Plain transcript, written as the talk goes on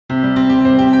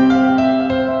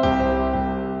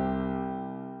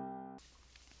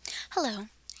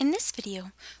this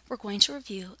video, we're going to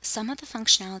review some of the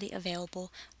functionality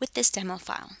available with this demo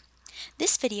file.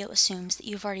 This video assumes that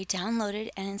you've already downloaded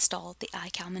and installed the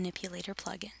iCal Manipulator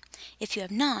plugin. If you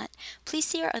have not, please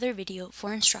see our other video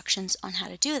for instructions on how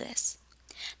to do this.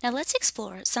 Now let's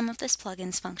explore some of this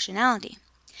plugin's functionality.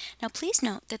 Now please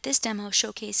note that this demo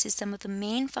showcases some of the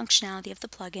main functionality of the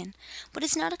plugin, but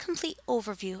it's not a complete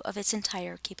overview of its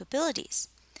entire capabilities.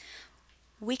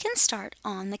 We can start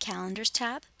on the Calendars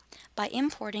tab by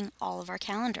importing all of our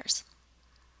calendars.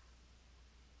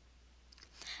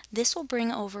 This will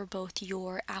bring over both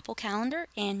your Apple Calendar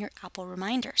and your Apple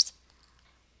Reminders.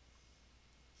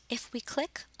 If we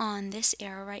click on this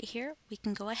arrow right here, we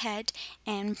can go ahead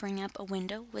and bring up a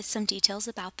window with some details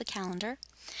about the calendar.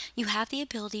 You have the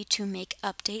ability to make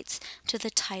updates to the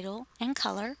title and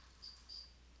color.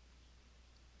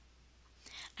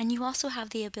 And you also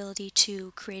have the ability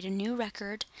to create a new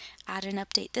record, add and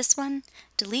update this one,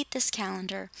 delete this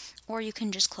calendar, or you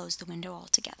can just close the window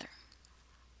altogether.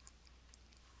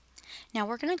 Now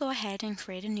we're going to go ahead and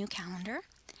create a new calendar,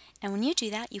 and when you do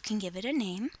that, you can give it a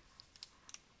name.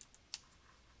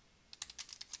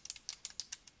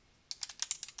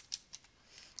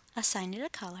 Assign it a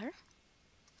color,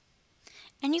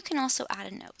 and you can also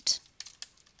add a note.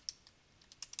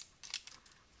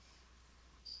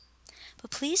 But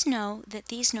please know that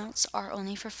these notes are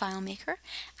only for FileMaker.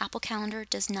 Apple Calendar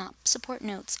does not support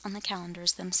notes on the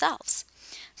calendars themselves.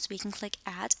 So we can click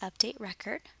Add Update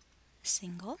Record,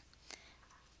 single,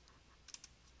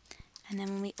 and then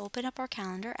when we open up our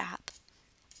calendar app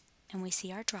and we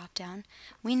see our drop-down,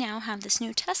 we now have this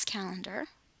new test calendar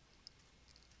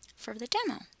for the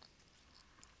demo.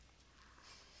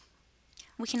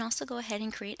 We can also go ahead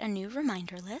and create a new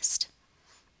reminder list.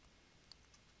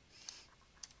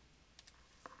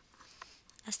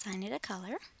 Assign it a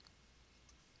color.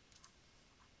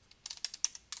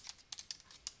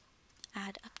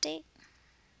 Add update.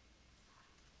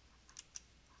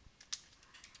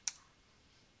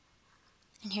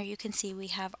 And here you can see we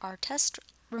have our test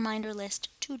reminder list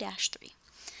 2-3.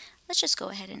 Let's just go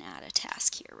ahead and add a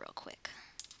task here real quick.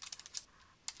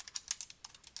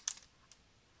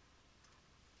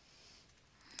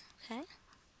 Okay.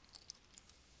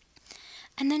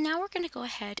 And then now we're going to go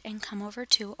ahead and come over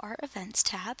to our Events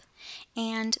tab,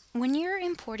 and when you're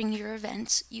importing your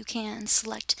events, you can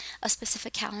select a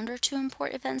specific calendar to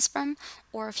import events from,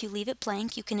 or if you leave it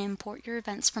blank, you can import your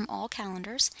events from all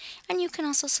calendars, and you can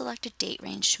also select a date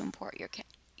range to import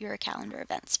your calendar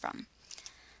events from.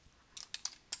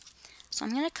 So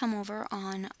I'm going to come over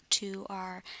on to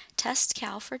our Test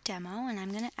Cal for Demo, and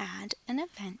I'm going to add an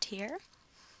event here.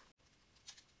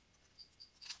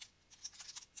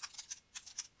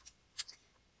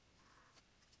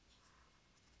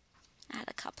 Add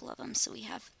a couple of them so we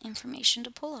have information to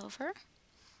pull over.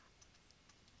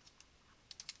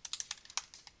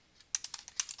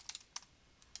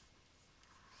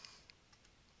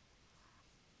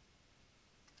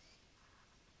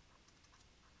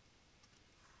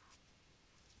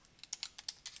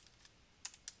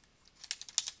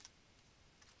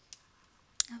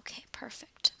 Okay,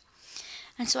 perfect.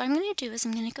 And so what I'm going to do is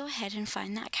I'm going to go ahead and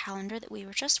find that calendar that we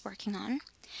were just working on.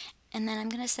 And then I'm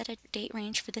going to set a date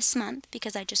range for this month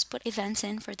because I just put events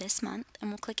in for this month,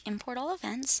 and we'll click Import All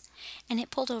Events, and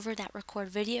it pulled over that record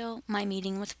video, my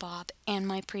meeting with Bob, and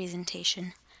my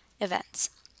presentation events.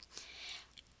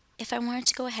 If I wanted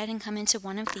to go ahead and come into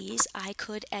one of these, I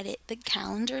could edit the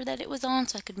calendar that it was on,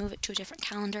 so I could move it to a different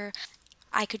calendar.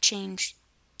 I could change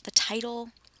the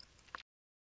title.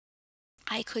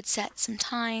 I could set some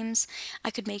times.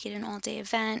 I could make it an all-day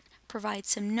event, provide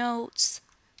some notes.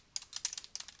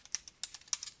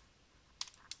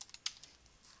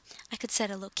 I could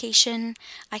set a location.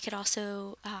 I could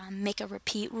also make a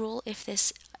repeat rule if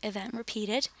this event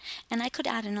repeated, and I could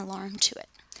add an alarm to it.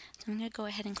 So I'm going to go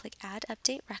ahead and click Add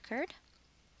Update Record,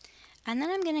 and then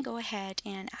I'm going to go ahead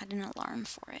and add an alarm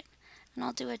for it. And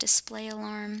I'll do a display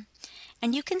alarm,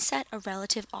 and you can set a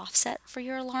relative offset for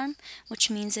your alarm, which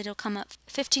means it'll come up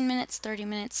 15 minutes, 30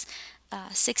 minutes,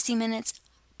 60 minutes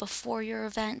before your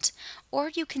event, or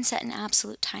you can set an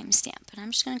absolute timestamp. And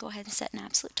I'm just going to go ahead and set an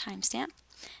absolute timestamp.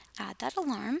 Add that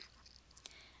alarm,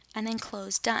 and then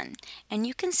close Done. And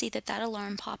you can see that that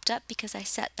alarm popped up because I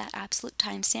set that absolute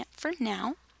timestamp for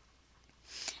now.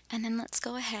 And then let's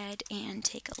go ahead and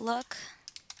take a look.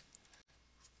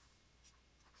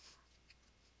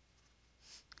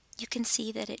 You can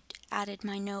see that it added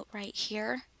my note right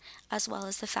here, as well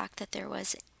as the fact that there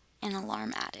was an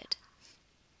alarm added.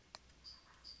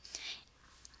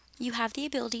 You have the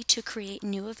ability to create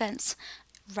new events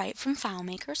right from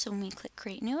FileMaker. So when we click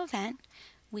Create New Event,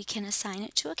 we can assign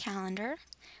it to a calendar.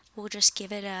 we'll just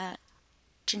give it a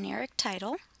generic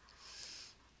title,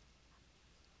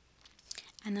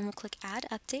 and then we'll click Add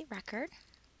Update Record.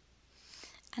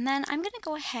 And then I'm going to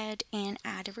go ahead and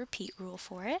add a repeat rule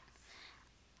for it.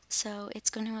 So it's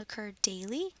going to occur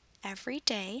daily, every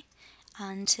day,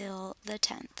 until the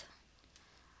 10th.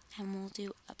 And we'll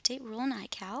do Update Rule in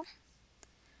iCal.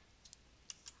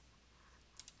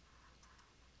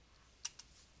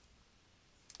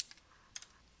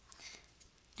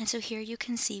 And so here you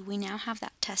can see we now have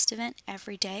that test event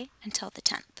every day until the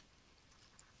 10th.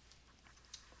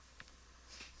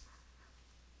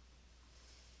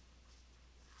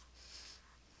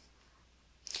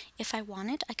 If I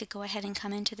wanted, I could go ahead and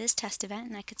come into this test event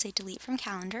and I could say delete from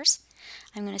calendars.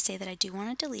 I'm going to say that I do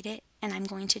want to delete it, and I'm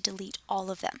going to delete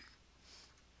all of them.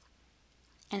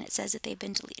 And it says that they've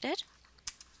been deleted.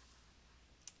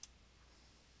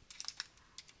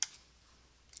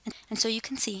 And so you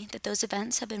can see that those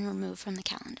events have been removed from the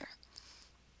calendar.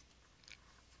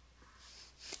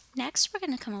 Next, we're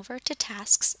going to come over to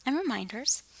tasks and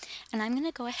reminders, and I'm going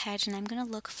to go ahead and I'm going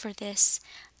to look for this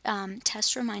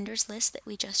test reminders list that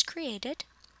we just created,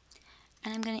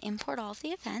 and I'm going to import all of the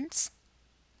events.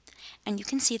 And you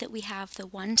can see that we have the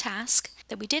one task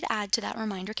that we did add to that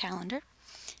reminder calendar.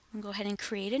 We'll go ahead and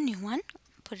create a new one,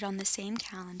 put it on the same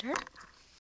calendar.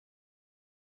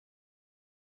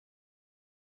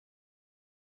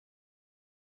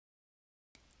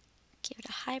 Give it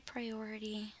a high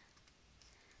priority.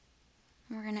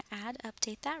 We're going to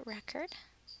update that record.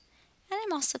 And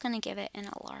I'm also going to give it an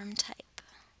alarm type.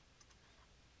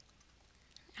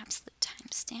 Absolute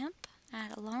timestamp,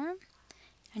 add alarm.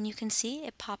 And you can see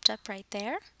it popped up right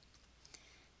there.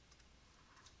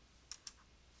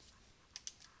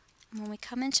 When we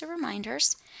come into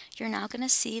reminders, you're now going to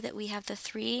see that we have the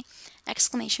 3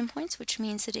 exclamation points, which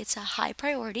means that it's a high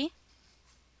priority.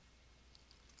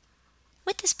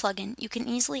 With this plugin, you can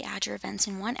easily add your events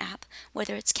in one app,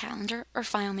 whether it's Calendar or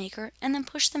FileMaker, and then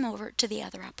push them over to the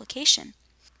other application.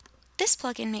 This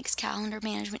plugin makes calendar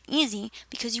management easy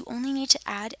because you only need to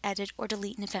add, edit, or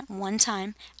delete an event one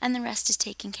time, and the rest is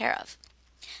taken care of.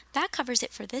 That covers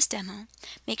it for this demo.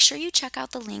 Make sure you check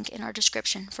out the link in our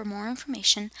description for more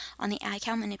information on the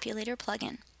iCal Manipulator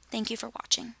plugin. Thank you for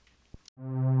watching.